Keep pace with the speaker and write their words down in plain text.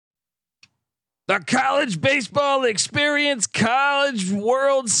The College Baseball Experience College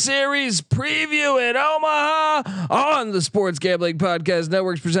World Series preview in Omaha on the Sports Gambling Podcast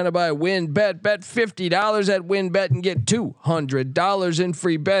Networks, presented by WynnBET. Bet $50 at WynnBET and get $200 in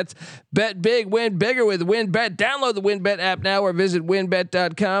free bets. Bet big, win bigger with WynnBET. Download the WynnBET app now or visit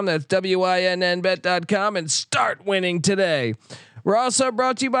wynnbet.com. That's WINNBet.com and start winning today. We're also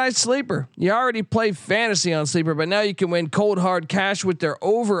brought to you by Sleeper. You already play fantasy on Sleeper, but now you can win cold hard cash with their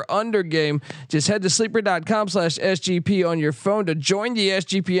over under game. Just head to sleeper.com/SGP on your phone to join the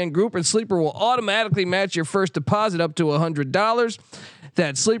SGPN group, and Sleeper will automatically match your first deposit up to $100.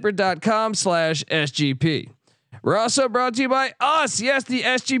 That's sleeper.com/SGP. We're also brought to you by us. Yes, the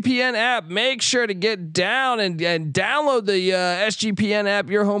SGPN app. Make sure to get down and download the SGPN app.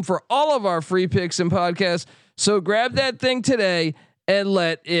 You're home for all of our free picks and podcasts. So grab that thing today and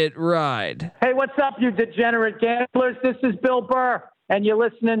let it ride. Hey, what's up, you degenerate gamblers? This is Bill Burr, and you're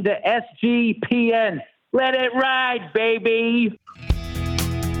listening to SGPN. Let it ride, baby.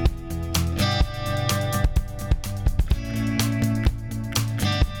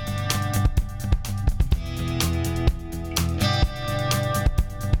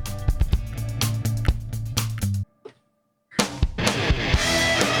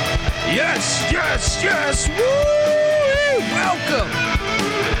 Yes. Woo!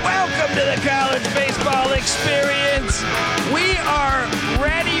 Welcome to the College Baseball Experience. We are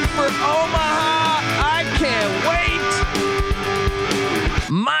ready for Omaha. I can't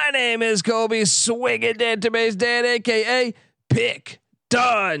wait. My name is Kobe Swinging Database Dan, aka Pick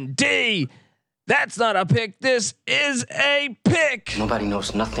Dundee. That's not a pick. This is a pick. Nobody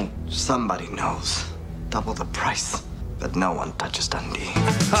knows nothing. Somebody knows. Double the price. But no one touches Dundee.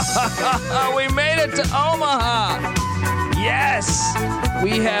 We made it to Omaha. Yes,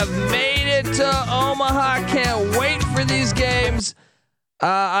 we have made it to Omaha. Can't wait for these games.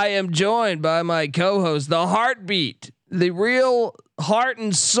 I am joined by my co-host, the heartbeat, the real heart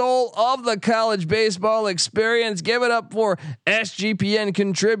and soul of the College Baseball Experience. Give it up for SGPN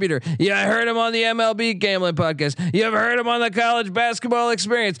contributor. Yeah, I heard him on the MLB Gambling Podcast. You've heard him on the College Basketball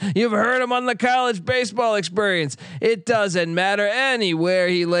Experience. You've heard him on the College Baseball Experience. It doesn't matter. Anywhere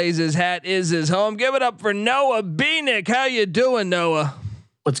he lays his hat is his home. Give it up for Noah Beanick. How you doing, Noah?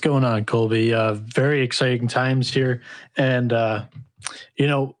 What's going on, Colby? Very exciting times here, and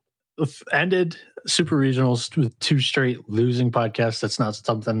ended Super Regionals with 2 straight losing podcasts. That's not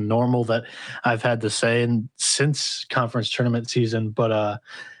something normal that I've had to say since conference tournament season, but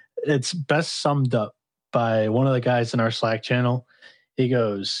it's best summed up by one of the guys in our Slack channel. He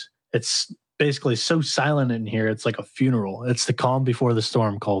goes, "It's basically so silent in here. It's like a funeral. It's the calm before the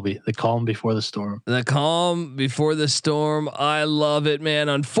storm, Colby. The calm before the storm." The calm before the storm. I love it, man.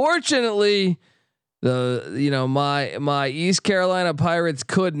 Unfortunately, my East Carolina Pirates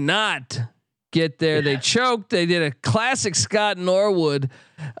could not get there. Yeah. They choked. They did a classic Scott Norwood.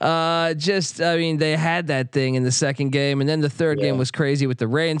 They had that thing in the second game, and then the third game was crazy with the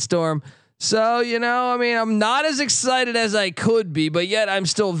rainstorm. So, I'm not as excited as I could be, but yet I'm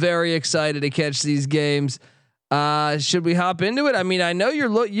still very excited to catch these games. Should we hop into it? I mean, I know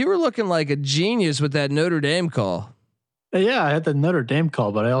you were looking like a genius with that Notre Dame call. Yeah, I had the Notre Dame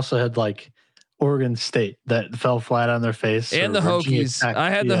call, but I also had Oregon State that fell flat on their face, and the Hokies.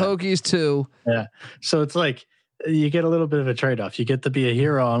 I had the Hokies too. Yeah. So it's like you get a little bit of a trade-off. You get to be a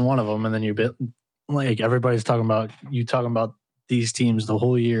hero on one of them, and then you bit everybody's talking about these teams the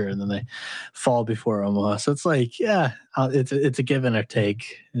whole year, and then they fall before Omaha. So it's it's a give and a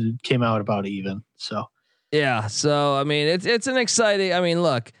take. It came out about even. So yeah. So it's an exciting.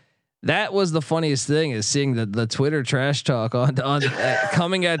 Look. That was the funniest thing, is seeing the Twitter trash talk on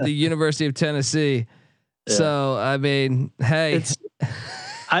coming at the University of Tennessee. Yeah. So hey,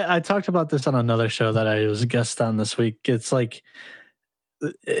 I talked about this on another show that I was a guest on this week. It's like,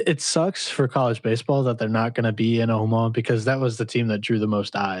 it sucks for college baseball that they're not going to be in Omaha, because that was the team that drew the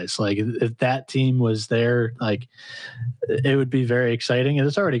most eyes. Like, if that team was there, it would be very exciting, and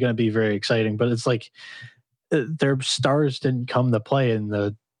it's already going to be very exciting. But it's like their stars didn't come to play in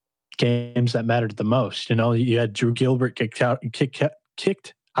the games that mattered the most. You had Drew Gilbert kicked out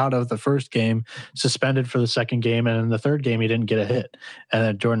of the first game, suspended for the second game, and in the third game he didn't get a hit. And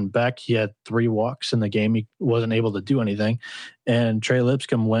then Jordan Beck, he had 3 walks in the game. He wasn't able to do anything. And Trey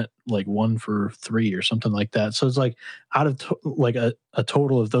Lipscomb went 1 for 3 or something like that. So it's out of a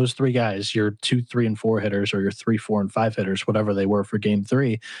total of those 3 guys, your 2, 3, and 4 hitters, or your 3, 4, and 5 hitters, whatever they were for game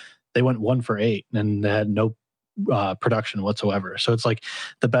 3, they went 1 for 8 and had no production whatsoever. So it's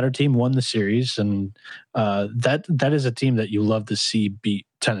the better team won the series, and that is a team that you love to see beat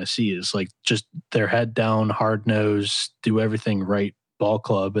Tennessee. Is just their head down, hard nose, do everything right ball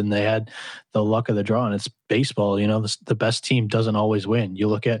club, and they had the luck of the draw. And it's baseball, the best team doesn't always win. You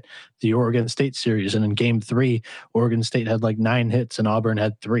look at the Oregon State series, and in Game 3, Oregon State had like 9 hits, and Auburn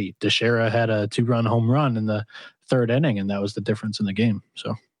had 3. Teixeira had a 2-run home run in the 3rd inning, and that was the difference in the game.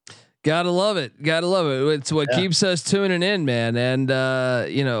 So. Gotta love it. Gotta love it. It's what keeps us tuning in, man. And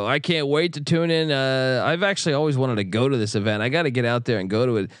I can't wait to tune in. I've actually always wanted to go to this event. I got to get out there and go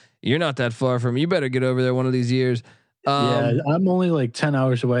to it. You're not that far from me. You better get over there one of these years. Yeah, I'm only like 10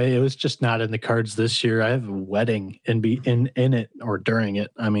 hours away. It was just not in the cards this year. I have a wedding in it or during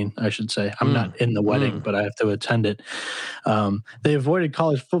it. I mean, I should say I'm not in the wedding, but I have to attend it. They avoided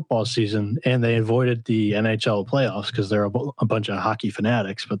college football season, and they avoided the NHL playoffs because they're a bunch of hockey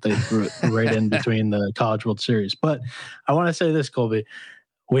fanatics, but they threw it right in between the College World Series. But I want to say this, Colby,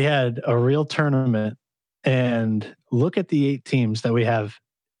 we had a real tournament, and look at the 8 teams that we have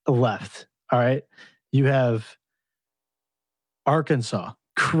left. All right. You have Arkansas,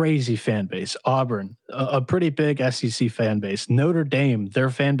 crazy fan base. Auburn, a pretty big SEC fan base. Notre Dame,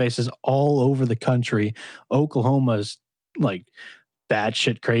 their fan base is all over the country. Oklahoma's like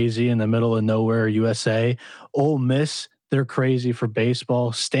batshit crazy in the middle of nowhere, USA. Ole Miss, they're crazy for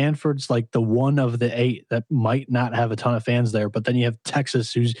baseball. Stanford's like the one of the 8 that might not have a ton of fans there. But then you have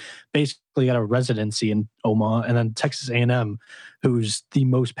Texas, who's basically got a residency in Omaha, and then Texas A&M, who's the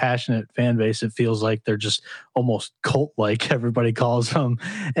most passionate fan base. It feels like they're just almost cult-like, everybody calls them.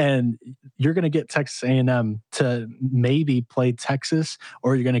 And you're going to get Texas A&M to maybe play Texas,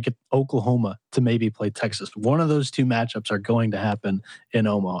 or you're going to get Oklahoma to maybe play Texas. One of those 2 matchups are going to happen in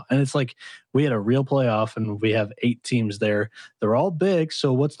Omaha. And it's like we had a real playoff, and we have 8 teams there. They're all big,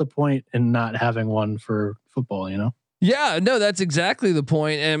 so what's the point in not having one for football, Yeah, no, that's exactly the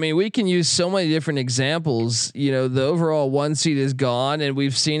point. I mean, we can use so many different examples. The overall 1 seed is gone, and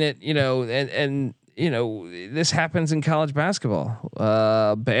we've seen it. And this happens in college basketball.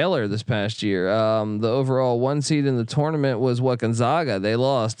 Baylor this past year, the overall 1 seed in the tournament was Gonzaga. They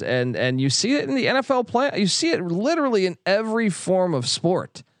lost, and you see it in the NFL play. You see it literally in every form of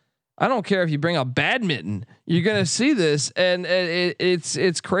sport. I don't care if you bring up badminton, you're gonna see this, and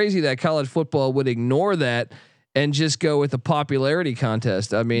it's crazy that college football would ignore that and just go with the popularity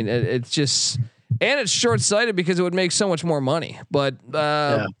contest. I mean, it's just, and it's short-sighted because it would make so much more money. But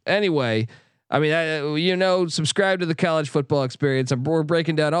anyway, I mean, subscribe to the College Football Experience. We're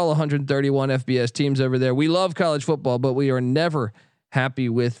breaking down all 131 FBS teams over there. We love college football, but we are never happy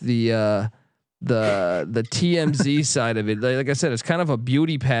with the TMZ side of it. Like I said, it's kind of a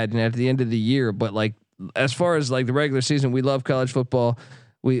beauty pageant at the end of the year. But like, as far as like the regular season, we love college football.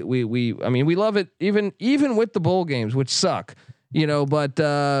 We love it even with the bowl games, which suck,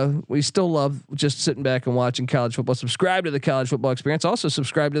 but we still love just sitting back and watching college football. Subscribe to the College Football Experience. Also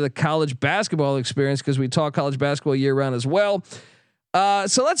subscribe to the College Basketball Experience, because we talk college basketball year round as well.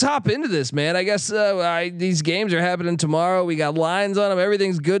 So let's hop into this, man. I guess these games are happening tomorrow. We got lines on them.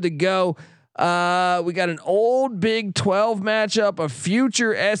 Everything's good to go. We got an old Big 12 matchup, a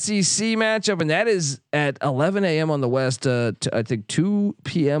future SEC matchup, and that is at 11 a.m. on the West, to I think 2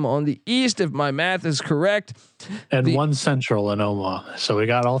 p.m. on the East, if my math is correct. And 1 Central in Omaha. So we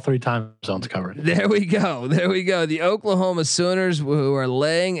got all 3 time zones covered. There we go. The Oklahoma Sooners, who are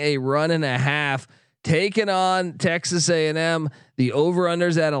laying a 1.5, taking on Texas A&M. The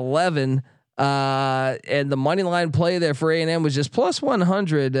over-unders at 11. And the money line play there for A&M was just plus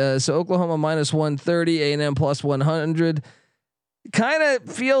 100. So Oklahoma minus 130, A&M plus 100. Kind of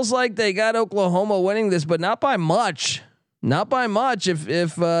feels like they got Oklahoma winning this, but not by much. Not by much. If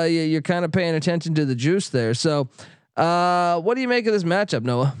you're kind of paying attention to the juice there. So, what do you make of this matchup,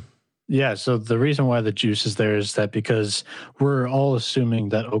 Noah? Yeah. So the reason why the juice is there is that because we're all assuming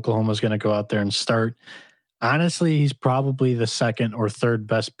that Oklahoma is going to go out there and start. Honestly, he's probably the 2nd or 3rd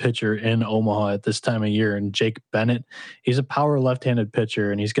best pitcher in Omaha at this time of year. And Jake Bennett, he's a power left-handed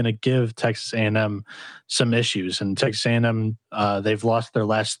pitcher, and he's going to give Texas A&M some issues. And Texas A&M, they've lost their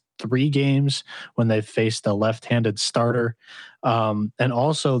last 3 games when they've faced a left-handed starter. And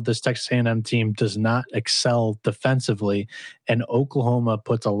also this Texas A&M team does not excel defensively, and Oklahoma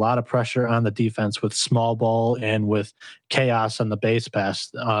puts a lot of pressure on the defense with small ball and with chaos on the base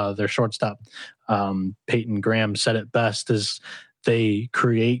pass. Their shortstop, Peyton Graham, said it best, is they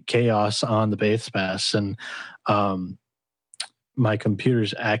create chaos on the base pass. And my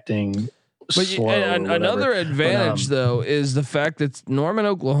computer's acting slow. Another advantage, though, is the fact that Norman,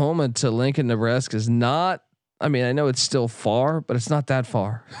 Oklahoma to Lincoln, Nebraska is not. I mean, I know it's still far, but it's not that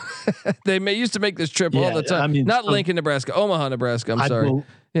far. They used to make this trip all the time. I mean, not Lincoln, Nebraska, Omaha, Nebraska. I'm sorry.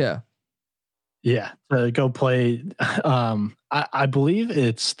 Yeah. To go play. I believe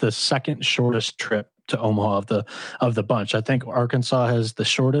it's the 2nd shortest trip to Omaha of the bunch. I think Arkansas has the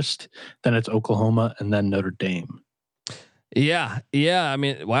shortest, then it's Oklahoma, and then Notre Dame. Yeah. I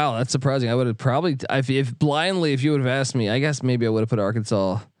mean, wow, that's surprising. I would have probably, if you would have asked me, I guess maybe I would have put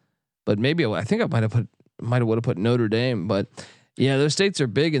Arkansas, but maybe I think I would have put Notre Dame. But yeah, those states are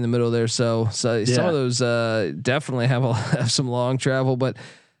big in the middle there, so some of those definitely have some long travel. But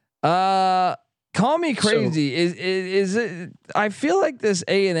call me crazy. Is it? I feel like this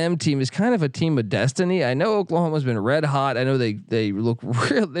A&M team is kind of a team of destiny. I know Oklahoma's been red hot. I know they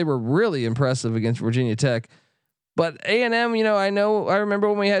were really impressive against Virginia Tech. But A&M, I remember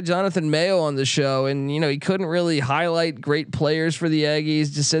when we had Jonathan Mayo on the show, and he couldn't really highlight great players for the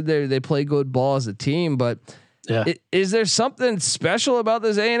Aggies. Just said they play good ball as a team. But is there something special about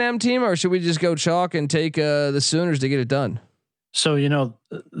this A&M team, or should we just go chalk and take the Sooners to get it done? So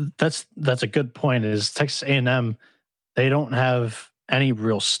that's a good point. Is Texas A&M? They don't have any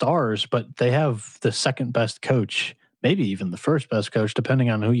real stars, but they have the second best coach, maybe even the first best coach, depending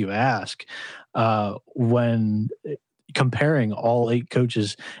on who you ask. When comparing all 8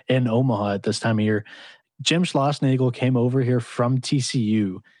 coaches in Omaha at this time of year, Jim Schlossnagle came over here from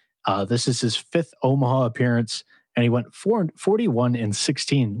TCU. This is his 5th Omaha appearance, and he went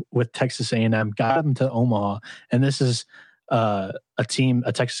 41-16 with Texas A&M, got him to Omaha. And this is a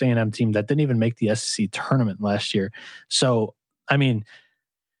Texas A&M team that didn't even make the SEC tournament last year. So, I mean,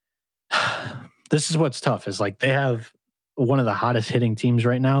 this is what's tough is like they have one of the hottest hitting teams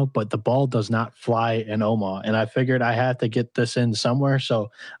right now, but the ball does not fly in Omaha. And I figured I had to get this in somewhere.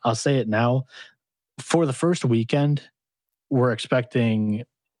 So I'll say it now. For the first weekend, we're expecting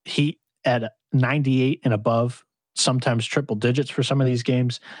heat at 98 and above, sometimes triple digits for some of these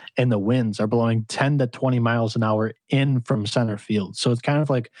games. And the winds are blowing 10 to 20 miles an hour in from center field. So it's kind of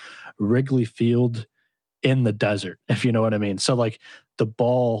like Wrigley Field in the desert, if you know what I mean. So like the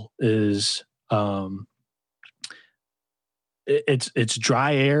ball is, it's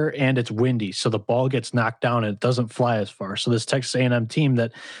dry air and it's windy, so the ball gets knocked down and it doesn't fly as far. So this Texas A&M team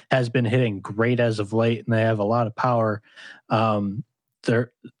that has been hitting great as of late, and they have a lot of power,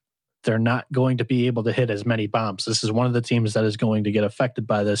 they're not going to be able to hit as many bombs. This is one of the teams that is going to get affected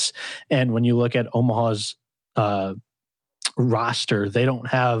by this. And when you look at Omaha's roster, they don't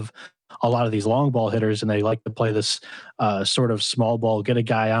have a lot of these long ball hitters, and they like to play this sort of small ball, get a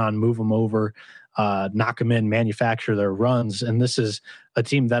guy on, move him over, knock them in, manufacture their runs. And this is a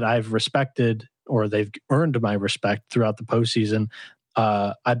team that I've respected, or they've earned my respect throughout the postseason.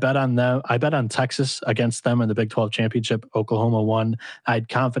 I bet on them. I bet on Texas against them in the Big 12 championship. Oklahoma won. I had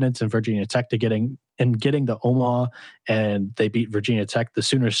confidence in Virginia Tech getting to Omaha, and they beat Virginia Tech. The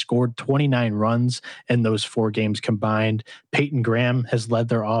Sooners scored 29 runs in those 4 games combined. Peyton Graham has led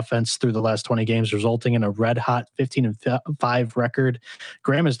their offense through the last 20 games, resulting in a red-hot 15-5 record.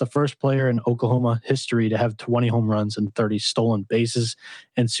 Graham is the first player in Oklahoma history to have 20 home runs and 30 stolen bases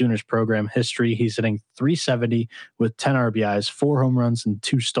in Sooners program history. He's hitting .370 with 10 RBIs, 4 home runs, and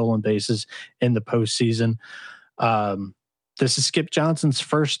 2 stolen bases in the postseason. This is Skip Johnson's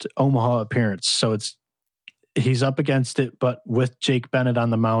first Omaha appearance, so he's up against it, but with Jake Bennett on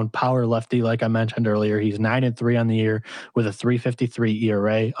the mound, power lefty, like I mentioned earlier. He's 9-3 on the year with a 3.53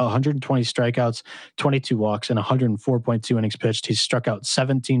 ERA, 120 strikeouts, 22 walks, and 104.2 innings pitched. He's struck out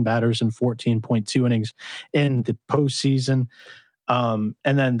 17 batters in 14.2 innings in the postseason. And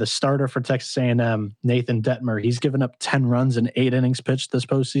then the starter for Texas A&M, Nathan Detmer, he's given up 10 runs in 8 innings pitched this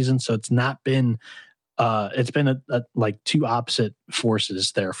postseason, so it's not been it's been a like 2 opposite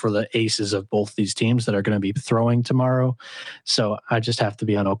forces there for the aces of both these teams that are going to be throwing tomorrow. So I just have to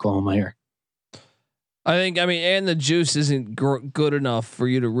be on Oklahoma here. And the juice isn't good enough for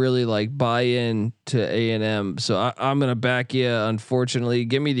you to really like buy in to A&M. So I'm going to back you. Unfortunately,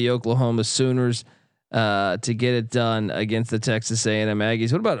 give me the Oklahoma Sooners to get it done against the Texas A&M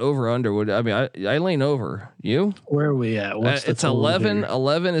Aggies. What about over under? I lean over. You? Where are we at? It's 11. Here?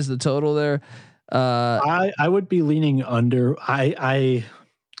 11 is the total there. I would be leaning under.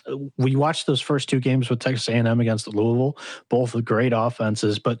 We watched those first 2 games with Texas A&M against Louisville, both with great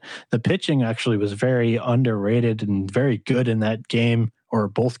offenses, but the pitching actually was very underrated and very good in that game, or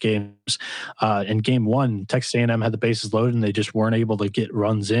both games. In game 1, Texas A&M had the bases loaded and they just weren't able to get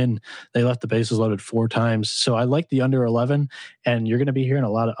runs in. They left the bases loaded 4 times. So I like the under 11, and you're going to be hearing a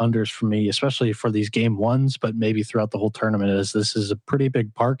lot of unders from me, especially for these game 1s, but maybe throughout the whole tournament, as this is a pretty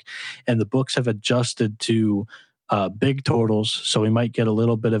big park and the books have adjusted to big totals. So we might get a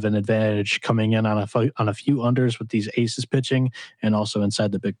little bit of an advantage coming in on a few unders with these aces pitching, and also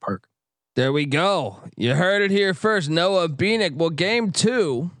inside the big park. There we go. You heard it here first. Noah Beanick. Well, game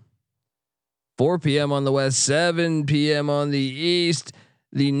 2, 4 p.m. on the West, 7 p.m. on the East.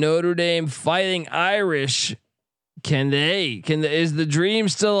 the Notre Dame Fighting Irish. Is the dream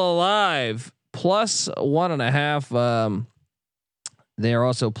still alive? +1.5. They are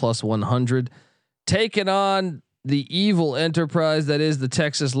also +100, taking on the evil enterprise that is the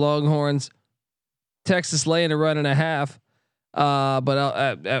Texas Longhorns. Texas laying a run and a half, but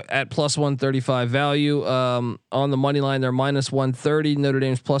at +135 value. On the money line, they're -130. Notre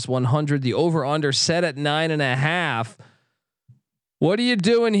Dame's +100. The over under set at 9.5. What are you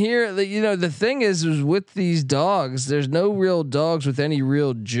doing here? You know, the thing is with these dogs, there's no real dogs with any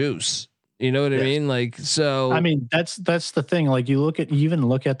real juice. You know what I mean? Like, so, I mean, that's the thing. Like you even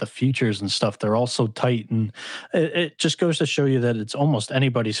look at the futures and stuff, they're all so tight, and it just goes to show you that it's almost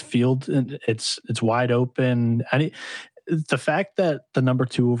anybody's field, and it's wide open. The fact that the number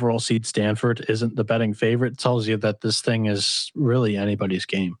 2 overall seed Stanford isn't the betting favorite tells you that this thing is really anybody's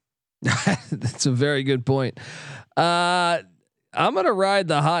game. That's a very good point. I'm going to ride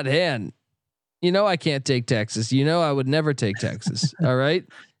the hot hand. You know, I can't take Texas. You know, I would never take Texas. All right.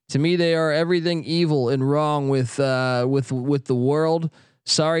 To me, they are everything evil and wrong with the world.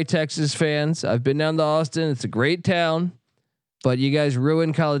 Sorry, Texas fans. I've been down to Austin. It's a great town, but you guys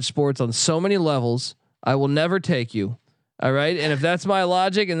ruin college sports on so many levels. I will never take you. All right. And if that's my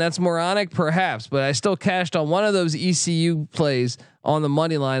logic and that's moronic, perhaps, but I still cashed on one of those ECU plays on the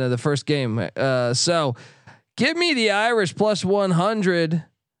money line of the first game. So give me the Irish +100.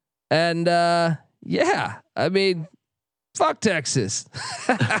 And yeah, I mean, fuck Texas.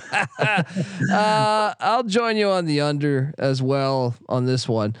 I'll join you on the under as well on this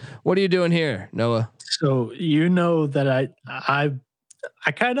one. What are you doing here, Noah? So you know that I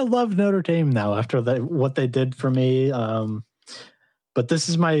kind of love Notre Dame now after what they did for me. But this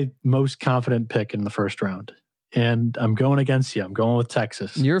is my most confident pick in the first round, and I'm going against you. I'm going with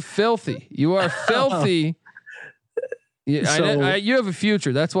Texas. You're filthy. You are filthy. You have a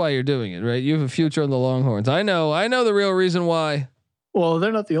future. That's why you're doing it, right? You have a future on the Longhorns. I know the real reason why. Well,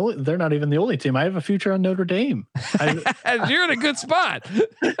 they're not even the only team. I have a future on Notre Dame. You're in a good spot.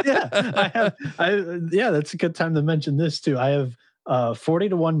 Yeah, that's a good time to mention this too. I have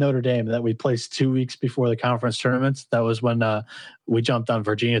 40-1 Notre Dame that we placed 2 weeks before the conference tournaments. That was when we jumped on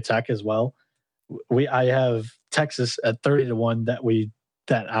Virginia Tech as well. I have Texas at 30-1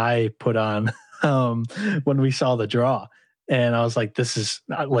 that I put on when we saw the draw, and I was like, this is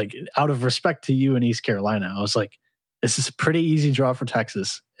not, like, out of respect to you in East Carolina, I was like, this is a pretty easy draw for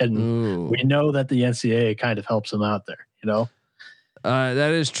Texas, and we know that the NCAA kind of helps them out there, you know.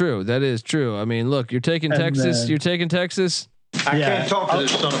 That is true. I mean, look, you're taking Texas. You're taking Texas. I can't talk to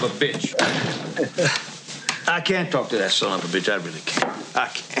this son of a bitch. I can't talk to that son of a bitch. I really can't. I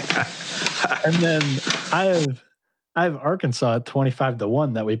can't. And then I have Arkansas at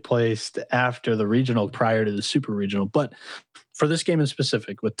 25-1 that we placed after the regional, prior to the super regional. But for this game in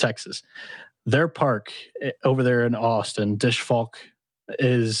specific with Texas, their park over there in Austin, Dish Falk,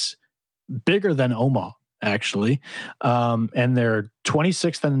 is bigger than Omaha, actually. And they're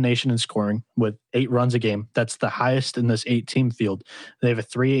 26th in the nation in scoring with 8 runs a game. That's the highest in this 8-team field. They have a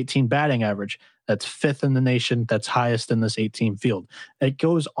 .318 batting average. That's 5th in the nation. That's highest in this 8-team field. It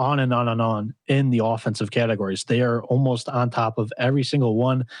goes on and on and on in the offensive categories. They are almost on top of every single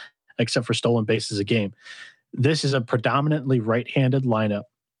one except for stolen bases a game. This is a predominantly right-handed lineup.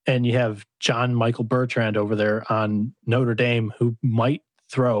 And you have John Michael Bertrand over there on Notre Dame who might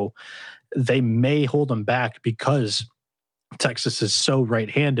throw. They may hold him back because Texas is so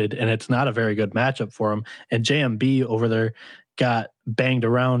right-handed and it's not a very good matchup for him. And JMB over there got banged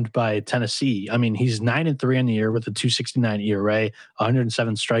around by Tennessee. I mean, he's 9-3 in the year with a 2.69 ERA,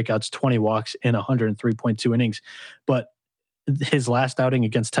 107 strikeouts, 20 walks in 103.2 innings. But his last outing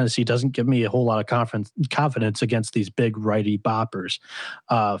against Tennessee doesn't give me a whole lot of confidence against these big righty boppers.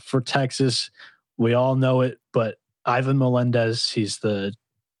 For Texas, we all know it, but Ivan Melendez, he's the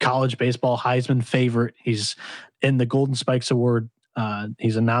college baseball Heisman favorite. He's in the Golden Spikes Award.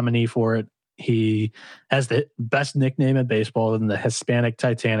 He's a nominee for it. He has the best nickname in baseball in the Hispanic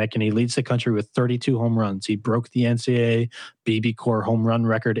Titanic, and he leads the country with 32 home runs. He broke the NCAA BB-Core home run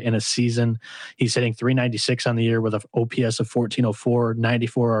record in a season. He's hitting .396 on the year with an OPS of 1404,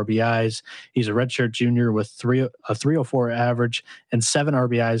 94 RBIs. He's a redshirt junior with a 304 average and 7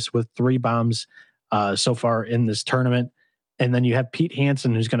 RBIs with 3 bombs so far in this tournament. And then you have Pete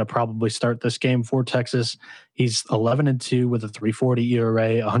Hansen, who's going to probably start this game for Texas. He's 11-2 with a 3.40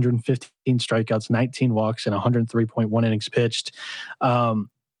 ERA, 115 strikeouts, 19 walks, and 103.1 innings pitched.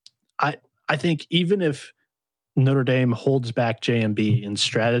 I think even if Notre Dame holds back JMB in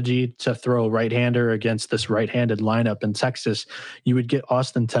strategy to throw a right-hander against this right-handed lineup in Texas, you would get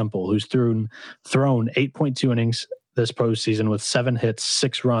Austin Temple, who's thrown 8.2 innings, this postseason with 7 hits,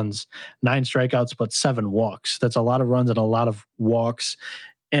 6 runs, 9 strikeouts, but 7 walks. That's a lot of runs and a lot of walks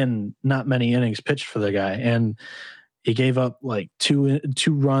and not many innings pitched for the guy. And he gave up like two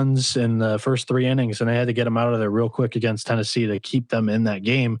runs in the first 3 innings, and they had to get him out of there real quick against Tennessee to keep them in that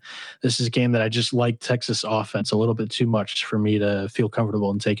game. This is a game that I just like Texas offense a little bit too much for me to feel comfortable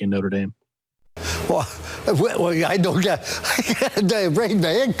in taking Notre Dame. Well, I don't got the brain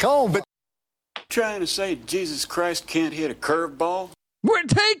man cold, but Trying to say Jesus Christ can't hit a curveball? We're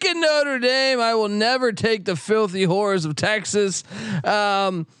taking Notre Dame. I will never take the filthy horrors of Texas.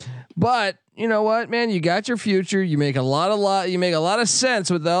 But you know what, man? You got your future. You make a lot of sense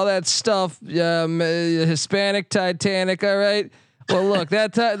with all that stuff. Hispanic Titanic. All right. Well, look,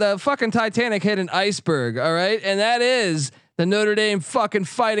 the fucking Titanic hit an iceberg. All right. And that is the Notre Dame fucking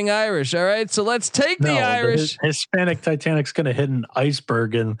Fighting Irish. All right. So let's take the Irish. Hispanic Titanic's going to hit an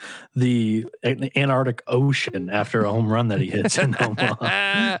iceberg in the Antarctic Ocean after a home run that he hits in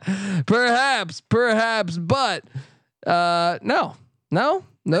Omaha. Perhaps, but no.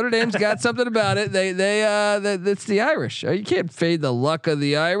 Notre Dame's got something about it. It's the Irish. You can't fade the luck of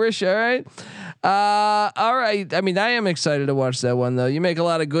the Irish. All right. All right. I mean, I am excited to watch that one though. You make a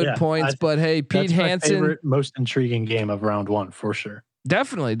lot of good points, but hey, Pete Hansen, most intriguing game of round 1 for sure.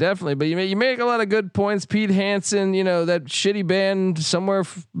 Definitely. But you make a lot of good points. Pete Hansen, that shitty band somewhere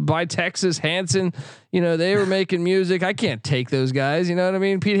by Texas, Hansen, they were making music. I can't take those guys. You know what I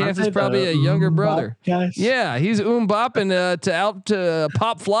mean? Pete Hansen's probably a younger brother. Guys? Yeah, he's bopping to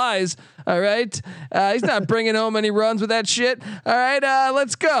pop flies. All right, he's not bringing home any runs with that shit. All right,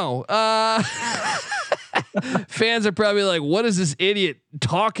 let's go. Fans are probably like, "What is this idiot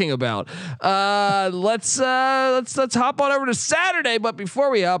talking about?" Let's hop on over to Saturday. But before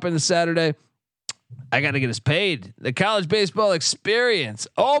we hop into Saturday, I got to get us paid. The College Baseball Experience,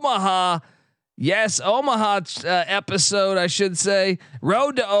 Omaha. Yes, Omaha episode, I should say.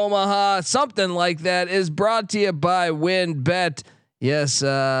 Road to Omaha, something like that, is brought to you by WynnBET. Yes,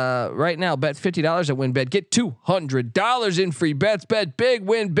 right now, bet $50 at WynnBET. Get $200 in free bets. Bet big,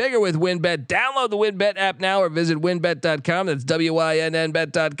 win bigger with WynnBET. Download the WynnBET app now or visit wynnbet.com. That's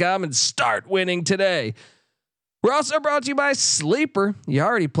WYNNBet.com and start winning today. We're also brought to you by Sleeper. You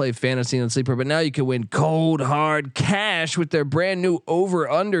already play fantasy on Sleeper, but now you can win cold hard cash with their brand new over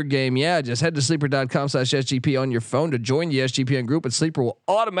under game. Yeah, just head to sleeper.com/SGP on your phone to join the SGPN group, and Sleeper will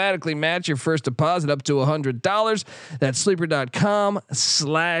automatically match your first deposit up to $100. That's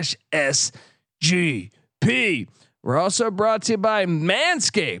sleeper.com/SGP. We're also brought to you by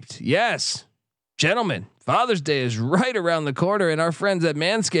Manscaped. Yes, gentlemen. Father's Day is right around the corner, and our friends at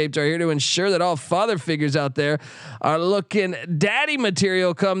Manscaped are here to ensure that all father figures out there are looking daddy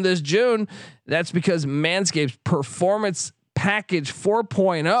material come this June. That's because Manscaped's Performance Package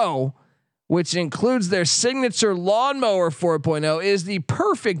 4.0, which includes their signature lawnmower 4.0, is the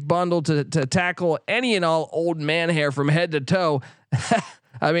perfect bundle to tackle any and all old man hair from head to toe.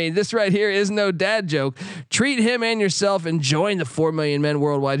 I mean, this right here is no dad joke. Treat him and yourself and join the 4 million men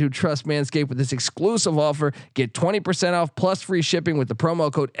worldwide who trust Manscaped with this exclusive offer. Get 20% off plus free shipping with the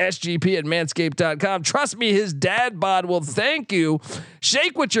promo code SGP at manscaped.com. Trust me, his dad bod will thank you.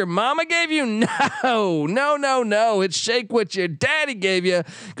 Shake what your mama gave you? No. It's shake what your daddy gave you.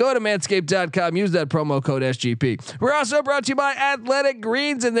 Go to manscaped.com. Use that promo code SGP. We're also brought to you by Athletic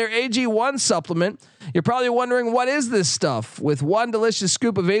Greens and their AG1 supplement. You're probably wondering, what is this stuff? With one delicious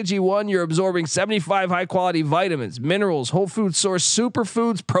scoop of AG1, you're absorbing 75 high quality vitamins, minerals, whole food source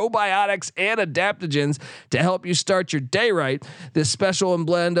superfoods, probiotics, and adaptogens to help you start your day right. This special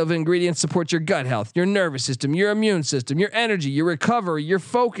blend of ingredients supports your gut health, your nervous system, your immune system, your energy, your recovery, your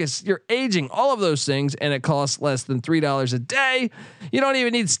focus, your aging, all of those things. And it costs less than $3 a day. You don't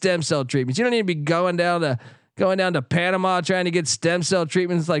even need stem cell treatments. You don't need to be going down to Panama trying to get stem cell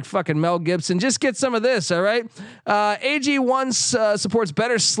treatments like fucking Mel Gibson. Just get some of this. All right. AG1 supports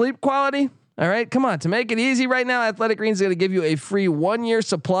better sleep quality. All right. Come on. To make it easy right now, Athletic Greens is going to give you a free 1-year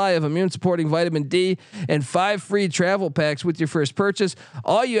supply of immune supporting vitamin D and 5 free travel packs with your first purchase.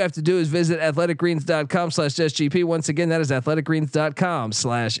 All you have to do is visit athleticgreens.com/SGP. Once again, that is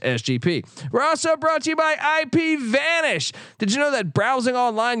athleticgreens.com/SGP. We're also brought to you by IPVanish. Did you know that browsing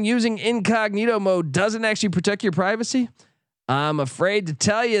online using incognito mode doesn't actually protect your privacy? I'm afraid to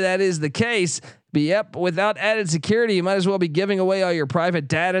tell you that is the case. But yep, without added security, you might as well be giving away all your private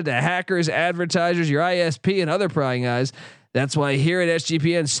data to hackers, advertisers, your ISP, and other prying eyes. That's why here at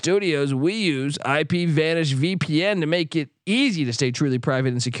SGPN Studios, we use IPVanish VPN to make it easy to stay truly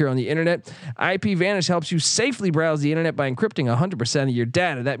private and secure on the internet. IPVanish helps you safely browse the internet by encrypting 100% of your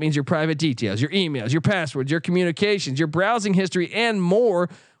data. That means your private details, your emails, your passwords, your communications, your browsing history, and more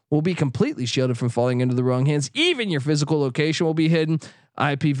will be completely shielded from falling into the wrong hands. Even your physical location will be hidden.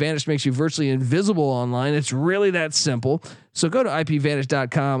 IPVanish makes you virtually invisible online. It's really that simple. So go to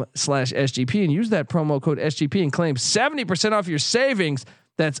IPVanish.com/SGP and use that promo code SGP and claim 70% off your savings.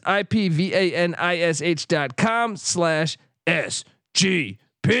 That's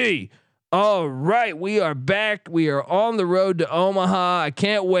IPVanish.com/SGP. All right, we are back. We are on the road to Omaha. I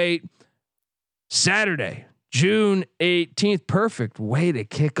can't wait. Saturday, June 18th. Perfect way to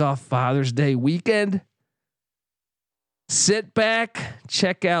kick off Father's Day weekend. Sit back,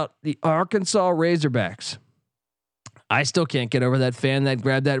 check out the Arkansas Razorbacks. I still can't get over that fan that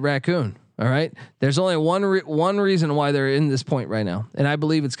grabbed that raccoon. All right. There's only one reason why they're in this point right now. And I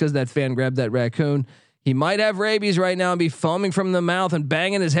believe it's because that fan grabbed that raccoon. He might have rabies right now and be foaming from the mouth and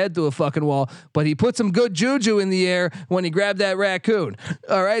banging his head through a fucking wall, but he put some good juju in the air when he grabbed that raccoon.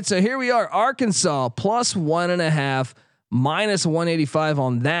 All right. So here we are, Arkansas +1.5, -185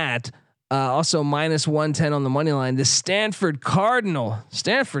 on that. Also -110 on the money line. The Stanford Cardinal,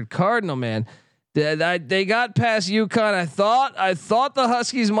 man. They got past UConn. I thought the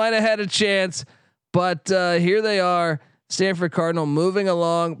Huskies might have had a chance, but here they are. Stanford Cardinal moving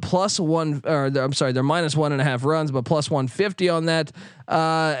along +1, or I'm sorry, they're -1.5 runs, but +150 on that,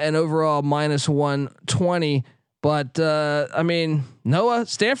 and overall -120. But I mean, Noah,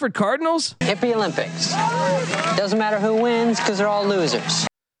 Stanford Cardinals. Hippie Olympics. Doesn't matter who wins because they're all losers.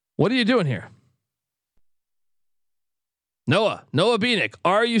 What are you doing here, Noah Beanick?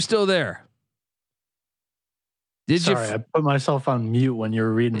 Are you still there? Sorry, I put myself on mute when you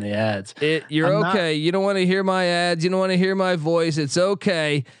were reading the ads. You're okay. You don't want to hear my ads. You don't want to hear my voice. It's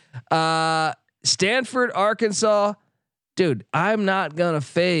okay. Stanford, Arkansas, dude. I'm not gonna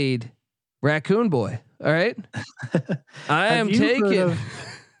fade Raccoon Boy. All right. I am taking.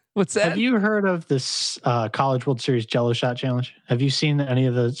 What's that? Have you heard of this College World Series Jello Shot Challenge? Have you seen any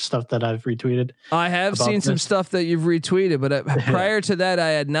of the stuff that I've retweeted? I have seen some stuff that you've retweeted, but prior to that, I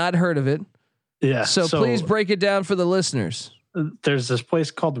had not heard of it. Yeah. So please break it down for the listeners. There's this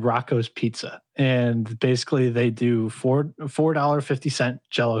place called Rocco's Pizza, and basically they do $4.50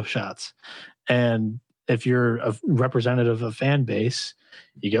 Jello shots. And if you're a representative of a fan base,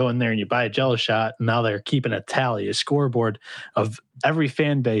 you go in there and you buy a Jello shot. And now they're keeping a tally, a scoreboard of every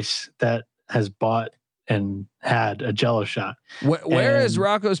fan base that has bought and had a Jello shot. Where is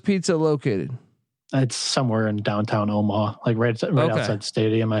Rocco's Pizza located? It's somewhere in downtown Omaha, like right outside the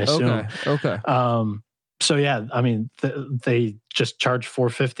stadium, I assume. Okay. So yeah, I mean, they just charge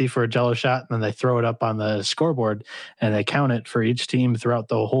 $4.50 for a Jello shot, and then they throw it up on the scoreboard, and they count it for each team throughout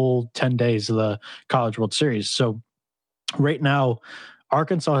the whole 10 days of the College World Series. So right now,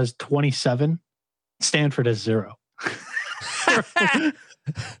 Arkansas has 27, Stanford has 0.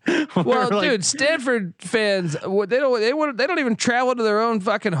 Well, dude, Stanford fans, they don't even travel to their own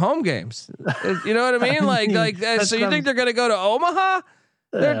fucking home games. You know what I mean? So you think they're going to go to Omaha?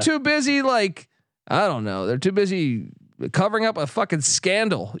 They're too busy. Like, I don't know. They're too busy covering up a fucking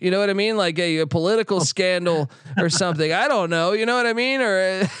scandal. You know what I mean? Like a political scandal or something. I don't know. You know what I mean?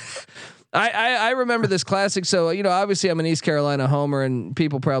 Or I remember this classic. So, you know, obviously I'm an East Carolina homer and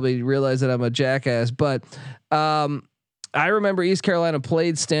people probably realize that I'm a jackass, but, I remember East Carolina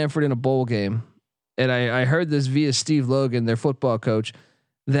played Stanford in a bowl game, and I heard this via Steve Logan, their football coach,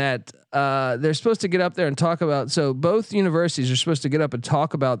 that they're supposed to get up there and talk about. So both universities are supposed to get up and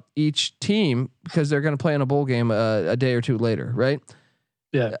talk about each team because they're going to play in a bowl game a day or two later, right?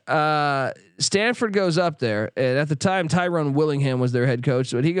 Yeah. Stanford goes up there, and at the time Tyrone Willingham was their head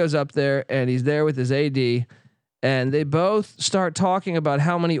coach, but he goes up there and he's there with his AD. And they both start talking about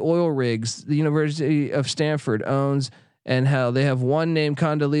how many oil rigs the University of Stanford owns, and how they have one named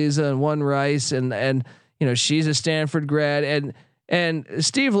Condoleezza and one Rice, and you know, she's a Stanford grad, and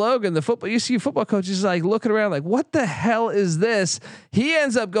Steve Logan, the football coach, is like looking around like, what the hell is this? He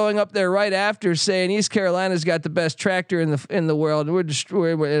ends up going up there right after saying East Carolina's got the best tractor in the world.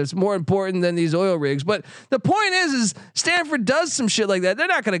 It's more important than these oil rigs. But the point is Stanford does some shit like that. They're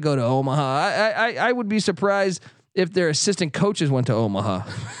not going to go to Omaha. I would be surprised if their assistant coaches went to Omaha.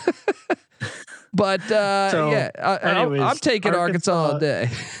 But I'm taking Arkansas all day.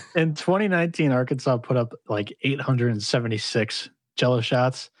 In 2019, Arkansas put up like 876 Jello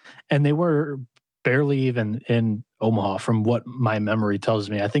shots, and they were barely even in Omaha, from what my memory tells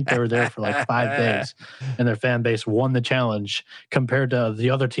me. I think they were there for like 5 days, and their fan base won the challenge compared to the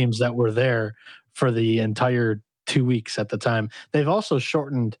other teams that were there for the entire 2 weeks at the time. They've also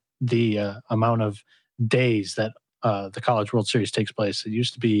shortened the amount of days that the College World Series takes place. It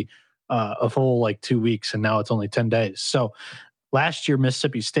used to be a full like 2 weeks, and now it's only 10 days. So last year,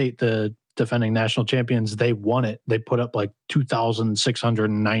 Mississippi State, the defending national champions, they won it. They put up like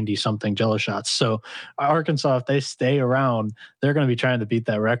 2,690 something jello shots. So Arkansas, if they stay around, they're going to be trying to beat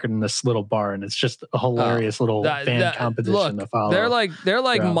that record in this little bar, and it's just a hilarious little fan competition to follow. They're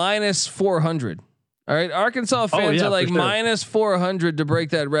like minus 400. All right, Arkansas fans are like minus 400 to break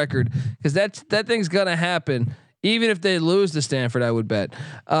that record, because that thing's gonna happen. Even if they lose to Stanford, I would bet.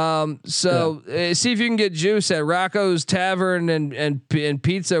 See if you can get juice at Rocco's Tavern and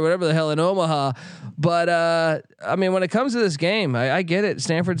pizza or whatever the hell in Omaha. But I mean, when it comes to this game, I get it.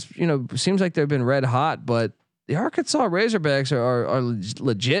 Stanford's, seems like they've been red hot, but the Arkansas Razorbacks are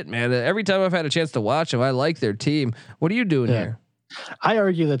legit, man. Every time I've had a chance to watch them, I like their team. What are you doing here? I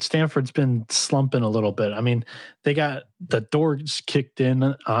argue that Stanford's been slumping a little bit. I mean, they got the doors kicked in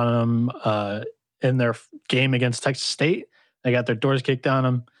on them in their game against Texas State. They got their doors kicked on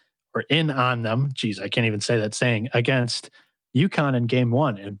them, or in on them. Geez, I can't even say that saying, against UConn in game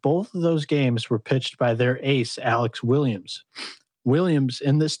 1. And both of those games were pitched by their ace, Alex Williams. Williams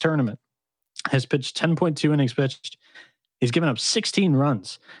in this tournament has pitched 10.2 innings pitched. He's given up 16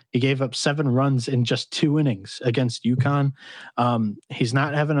 runs. He gave up 7 runs in just 2 innings against UConn. He's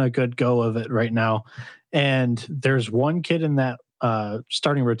not having a good go of it right now. And there's one kid in that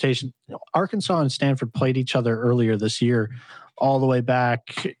starting rotation. Arkansas and Stanford played each other earlier this year, all the way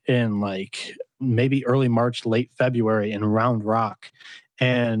back in like maybe early March, late February in Round Rock.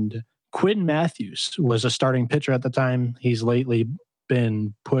 And Quinn Matthews was a starting pitcher at the time. He's lately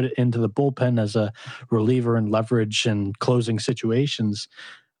been put into the bullpen as a reliever in leverage and closing situations.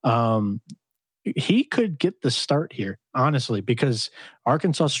 He could get the start here, honestly, because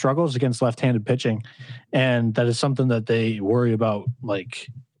Arkansas struggles against left-handed pitching, and that is something that they worry about like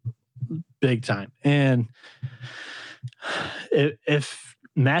big time. And if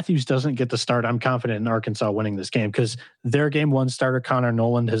Matthews doesn't get the start, I'm confident in Arkansas winning this game, because their game 1 starter, Connor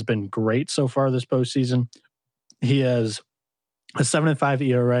Noland, has been great so far this postseason. He has a 7.5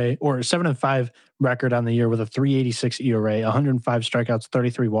 ERA, or a 7.5 record on the year with a 3.86 ERA, 105 strikeouts,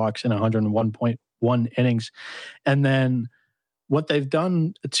 33 walks, and 101.1 innings. And then what they've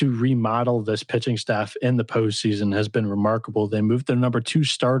done to remodel this pitching staff in the postseason has been remarkable. They moved their number 2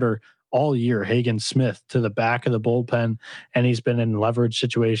 starter all year, Hagen Smith, to the back of the bullpen, and he's been in leverage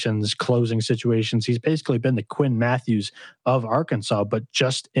situations, closing situations. He's basically been the Quinn Matthews of Arkansas, but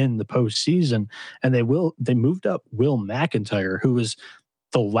just in the postseason. And they moved up Will McIntyre, who was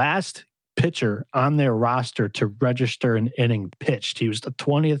the last pitcher on their roster to register an inning pitched. He was the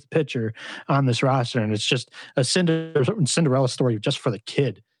 20th pitcher on this roster, and it's just a Cinderella story just for the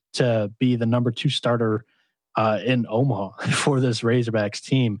kid to be the number 2 starter in Omaha for this Razorbacks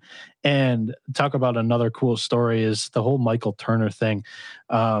team. And talk about another cool story is the whole Michael Turner thing.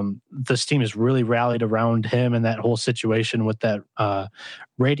 This team has really rallied around him and that whole situation with that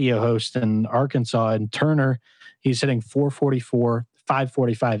radio host in Arkansas. And Turner, he's hitting 444,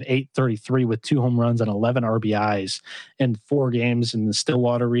 545, 833 with 2 home runs and 11 RBIs in 4 games in the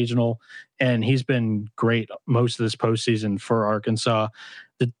Stillwater Regional. And he's been great most of this postseason for Arkansas.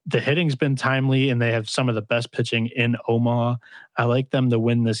 The hitting's been timely, and they have some of the best pitching in Omaha. I like them to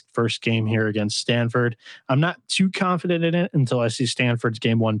win this first game here against Stanford. I'm not too confident in it until I see Stanford's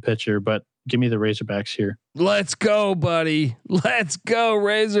game 1 pitcher, but give me the Razorbacks here. Let's go, buddy. Let's go,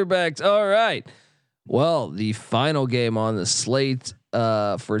 Razorbacks. All right. Well, the final game on the slate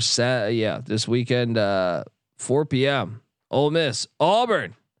for this weekend, 4 p.m. Ole Miss,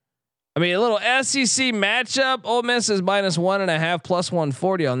 Auburn. I mean, a little SEC matchup. Ole Miss is -1.5, plus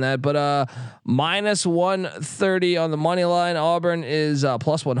 140 on that, but minus 130 on the money line. Auburn is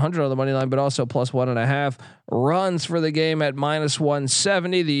plus 100 on the money line, but also plus 1.5. Runs for the game at minus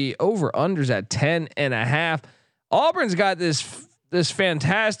 170. The over unders at 10.5. Auburn's got this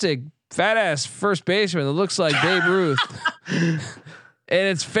fantastic fat ass first baseman that looks like Babe Ruth. And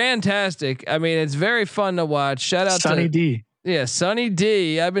it's fantastic. I mean, it's very fun to watch. Shout out Sonny D. Yeah, Sonny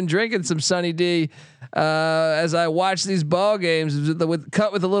D. I've been drinking some Sonny D as I watch these ball games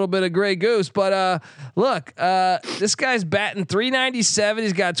cut with a little bit of Grey Goose. But look, this guy's batting .397.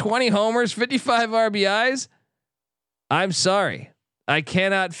 He's got 20 homers, 55 RBIs. I'm sorry, I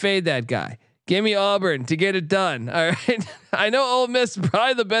cannot fade that guy. Give me Auburn to get it done. All right. I know Ole Miss is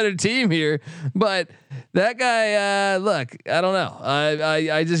probably the better team here, but that guy, look, I don't know.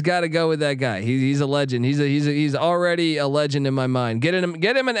 I just got to go with that guy. He's a legend. He's already a legend in my mind. Get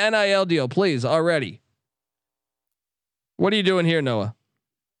him an NIL deal, please, already. What are you doing here, Noah?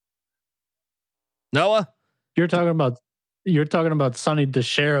 Noah? You're talking about Sonny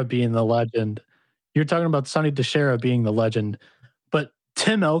DeShera being the legend. You're talking about Sonny DeShera being the legend.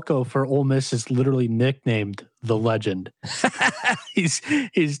 Tim Elko for Ole Miss is literally nicknamed the legend. he's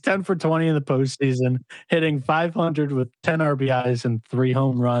 10 for 20 in the postseason, hitting 500 with 10 RBIs and 3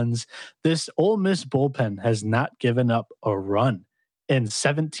 home runs. This Ole Miss bullpen has not given up a run in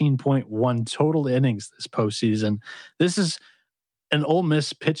 17.1 total innings this postseason. This is an Ole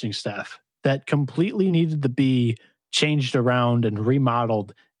Miss pitching staff that completely needed to be changed around and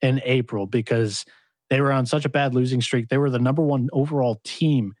remodeled in April because they were on such a bad losing streak. They were the number 1 overall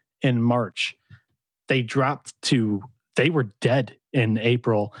team in March. They were dead in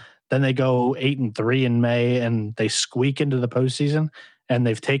April. Then they go 8-3 in May and they squeak into the postseason, and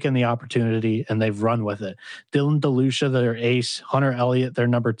they've taken the opportunity and they've run with it. Dylan DeLucia, their ace, Hunter Elliott, their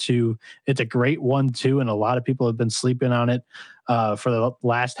number 2. It's a great 1-2, and a lot of people have been sleeping on it for the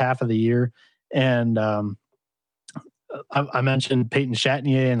last half of the year. And I mentioned Peyton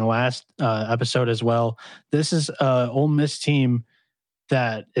Chatagnier in the last episode as well. This is an Ole Miss team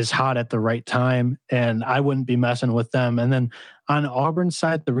that is hot at the right time, and I wouldn't be messing with them. And then on Auburn's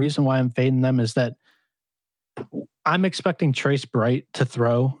side, the reason why I'm fading them is that I'm expecting Trace Bright to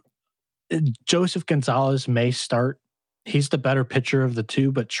throw. Joseph Gonzalez may start. He's the better pitcher of the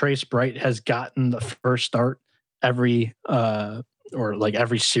two, but Trace Bright has gotten the first start every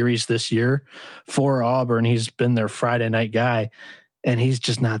series this year for Auburn. He's been their Friday night guy, and he's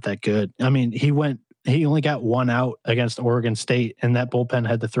just not that good. I mean, he only got 1 out against Oregon State, and that bullpen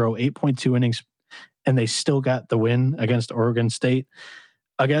had to throw 8.2 innings, and they still got the win against Oregon State.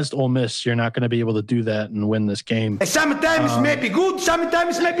 Against Ole Miss, you're not going to be able to do that and win this game. Sometimes it may be good,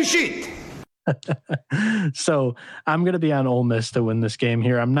 sometimes it may be shit. So I'm going to be on Ole Miss to win this game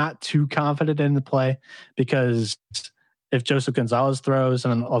here. I'm not too confident in the play because if Joseph Gonzalez throws,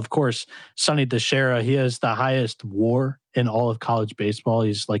 and of course, Sonny DeShera, he has the highest WAR in all of college baseball.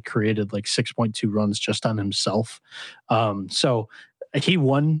 He's created 6.2 runs just on himself. So he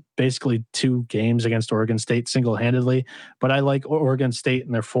won basically 2 games against Oregon State single-handedly, but I like Oregon State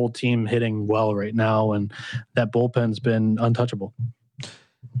and their full team hitting well right now, and that bullpen's been untouchable.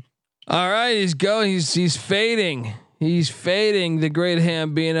 All right, he's going. He's fading. He's fading the great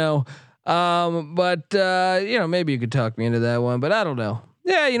Hambino. But maybe you could talk me into that one, but I don't know.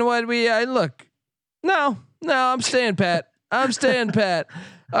 Yeah, you know what? No, I'm staying pat. I'm staying pat.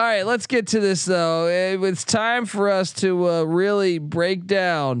 All right, let's get to this though. It's time for us to really break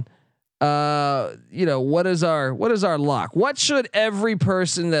down. What is our lock? What should every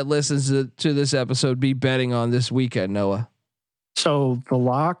person that listens to this episode be betting on this weekend, Noah? So the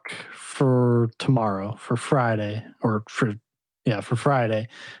lock for tomorrow, for Friday, for Friday.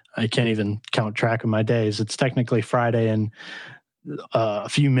 I can't even count track of my days. It's technically Friday in a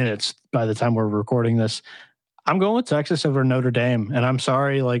few minutes by the time we're recording this. I'm going with Texas over Notre Dame. And I'm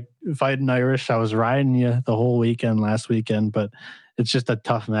sorry, Fighting Irish, I was riding you the whole weekend last weekend, but it's just a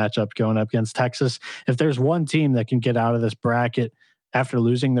tough matchup going up against Texas. If there's one team that can get out of this bracket after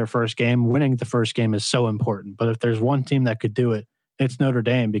losing their first game, winning the first game is so important. But if there's one team that could do it, it's Notre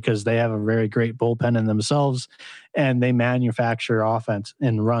Dame, because they have a very great bullpen in themselves and they manufacture offense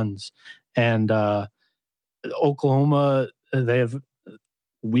and runs. And Oklahoma, they have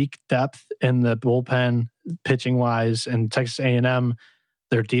weak depth in the bullpen pitching wise, and Texas A&M,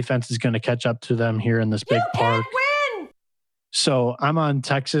 their defense is going to catch up to them here in this big park. Win! So I'm on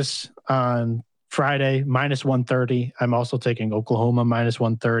Texas on Friday, -130. I'm also taking Oklahoma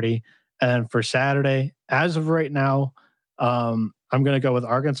 -130. And for Saturday, as of right now, I'm going to go with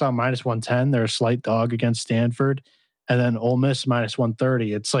Arkansas -110. They're a slight dog against Stanford. And then Ole Miss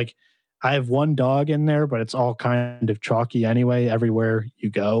 -130. It's I have one dog in there, but it's all kind of chalky anyway. Everywhere you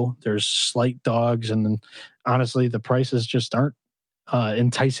go, there's slight dogs. And then honestly, the prices just aren't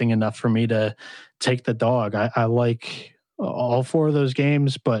enticing enough for me to take the dog. I like all 4 of those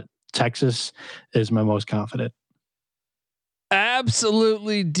games, but Texas is my most confident.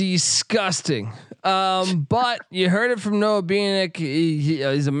 Absolutely disgusting. But you heard it from Noah Bieniek.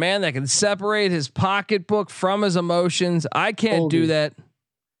 He's a man that can separate his pocketbook from his emotions. I can't do that.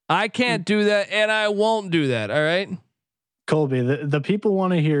 I can't do that, and I won't do that. All right, Colby. The people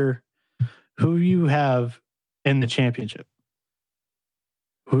want to hear who you have in the championship.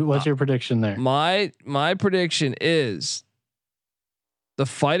 What's your prediction there? My prediction is the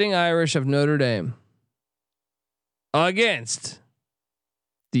Fighting Irish of Notre Dame against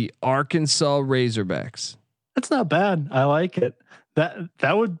the Arkansas Razorbacks. That's not bad. I like it.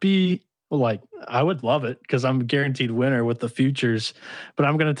 That would be I would love it because I'm a guaranteed winner with the futures, but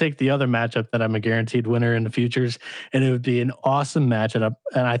I'm going to take the other matchup that I'm a guaranteed winner in the futures, and it would be an awesome matchup.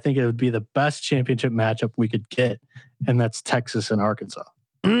 And I think it would be the best championship matchup we could get. And that's Texas and Arkansas.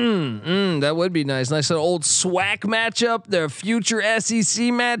 That would be nice. Nice little old SWAC matchup, their future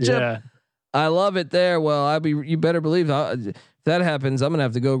SEC matchup. Yeah. I love it there. Well, you better believe if that happens, I'm going to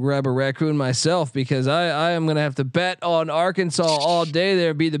have to go grab a raccoon myself because I am going to have to bet on Arkansas all day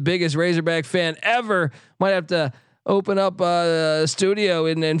there, be the biggest Razorback fan ever. Might have to open up a studio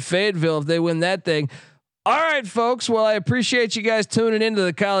in Fayetteville if they win that thing. All right, folks. Well, I appreciate you guys tuning into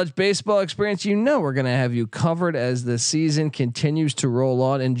the college baseball experience. You know, we're going to have you covered as the season continues to roll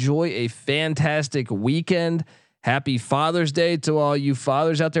on. Enjoy a fantastic weekend. Happy Father's Day to all you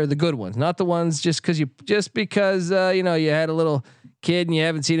fathers out there, the good ones, not the ones just because you know you had a little kid and you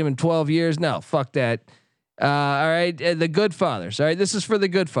haven't seen him in 12 years. No, fuck that. All right, the good fathers. All right, this is for the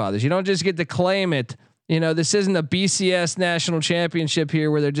good fathers. You don't just get to claim it. You know, this isn't a BCS national championship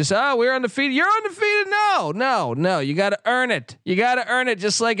here where they're just, we're undefeated. You're undefeated. No. You got to earn it. You got to earn it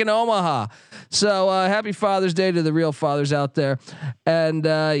just like in Omaha. So happy Father's Day to the real fathers out there. And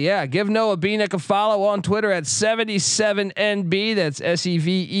give Noah Beanick a follow on Twitter at 77NB. That's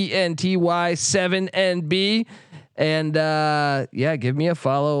SEVENTY 7NB. And give me a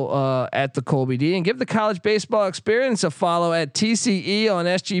follow at the Colby D, and give the college baseball experience a follow at TCE on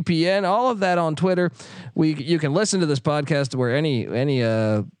SGPN. All of that on Twitter. You can listen to this podcast where any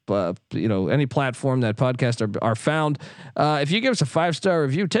platform that podcasts are found. If you give us a 5-star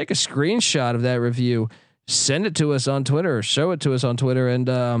review, take a screenshot of that review, send it to us on Twitter or show it to us on Twitter,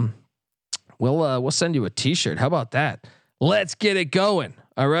 and we'll send you a T-shirt. How about that? Let's get it going.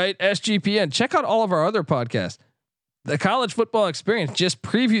 All right, SGPN. Check out all of our other podcasts. The College Football Experience just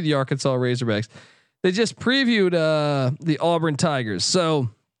previewed the Arkansas Razorbacks. They just previewed the Auburn Tigers.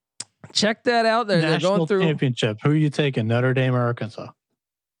 So check that out. They're going through championship. Who are you taking, Notre Dame or Arkansas?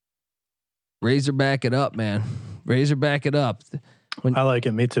 Razorback it up, man. Razorback it up. I like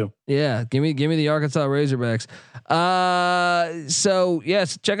it. Me too. Yeah, give me the Arkansas Razorbacks. So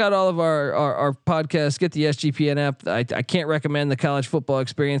yes, check out all of our podcasts. Get the SGPN app. I can't recommend the College Football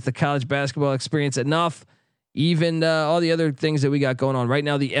Experience, the College Basketball Experience enough. Even all the other things that we got going on right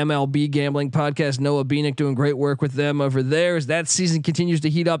now, the MLB Gambling Podcast, Noah Beanick doing great work with them over there as that season continues to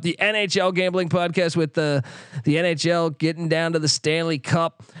heat up. The NHL Gambling Podcast with the NHL getting down to the Stanley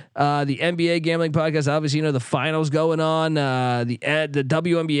Cup. The NBA Gambling Podcast, obviously the finals going on. The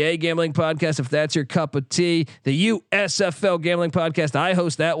WNBA Gambling Podcast, if that's your cup of tea. The USFL Gambling Podcast, I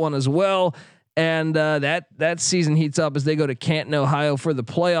host that one as well. And that season heats up as they go to Canton, Ohio for the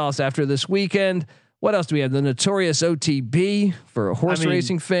playoffs after this weekend. What else do we have? The Notorious OTB for horse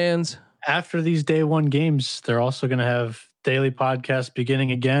racing fans. After these day one games, they're also going to have daily podcasts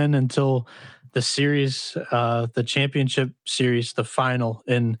beginning again until the series, the championship series, the final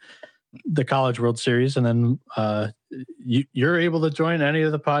in the College World Series. And then you're able to join any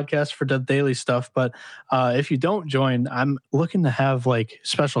of the podcasts for the daily stuff. But if you don't join, I'm looking to have like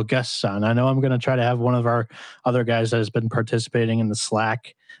special guests on. I know I'm going to try to have one of our other guys that has been participating in the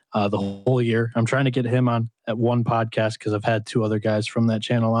Slack the whole year. I'm trying to get him on at one podcast because I've had 2 other guys from that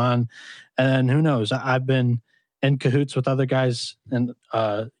channel on. And who knows? I've been in cahoots with other guys and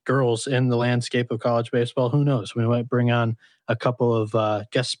girls in the landscape of college baseball. Who knows? We might bring on a couple of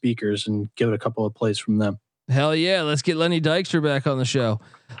guest speakers and give it a couple of plays from them. Hell yeah. Let's get Lenny Dykstra back on the show.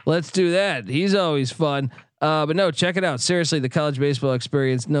 Let's do that. He's always fun. But no, check it out. Seriously, the College Baseball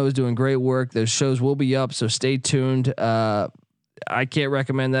Experience. Noah's doing great work. Those shows will be up, so stay tuned. I can't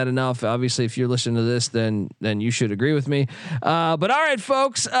recommend that enough. Obviously, if you're listening to this, then you should agree with me. But all right,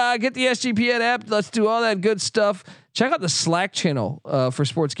 folks, get the SGPN app. Let's do all that good stuff. Check out the Slack channel for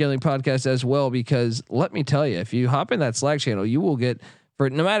Sports Gambling Podcast as well, because let me tell you, if you hop in that Slack channel, you will get, for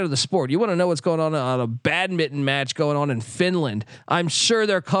no matter the sport, you want to know what's going on a badminton match going on in Finland. I'm sure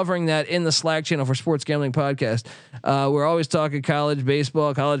they're covering that in the Slack channel for Sports Gambling Podcast. We're always talking college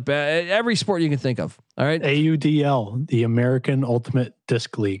baseball, every sport you can think of. All right. AUDL, the American Ultimate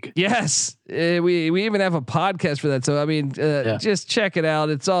Disc League. Yes. We even have a podcast for that. So, I mean, just check it out.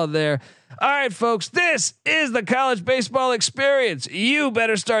 It's all there. All right, folks, this is the College Baseball Experience. You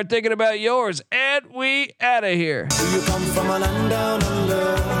better start thinking about yours, and we out of here. Do you come from a land down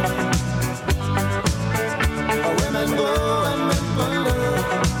under? Where women go and men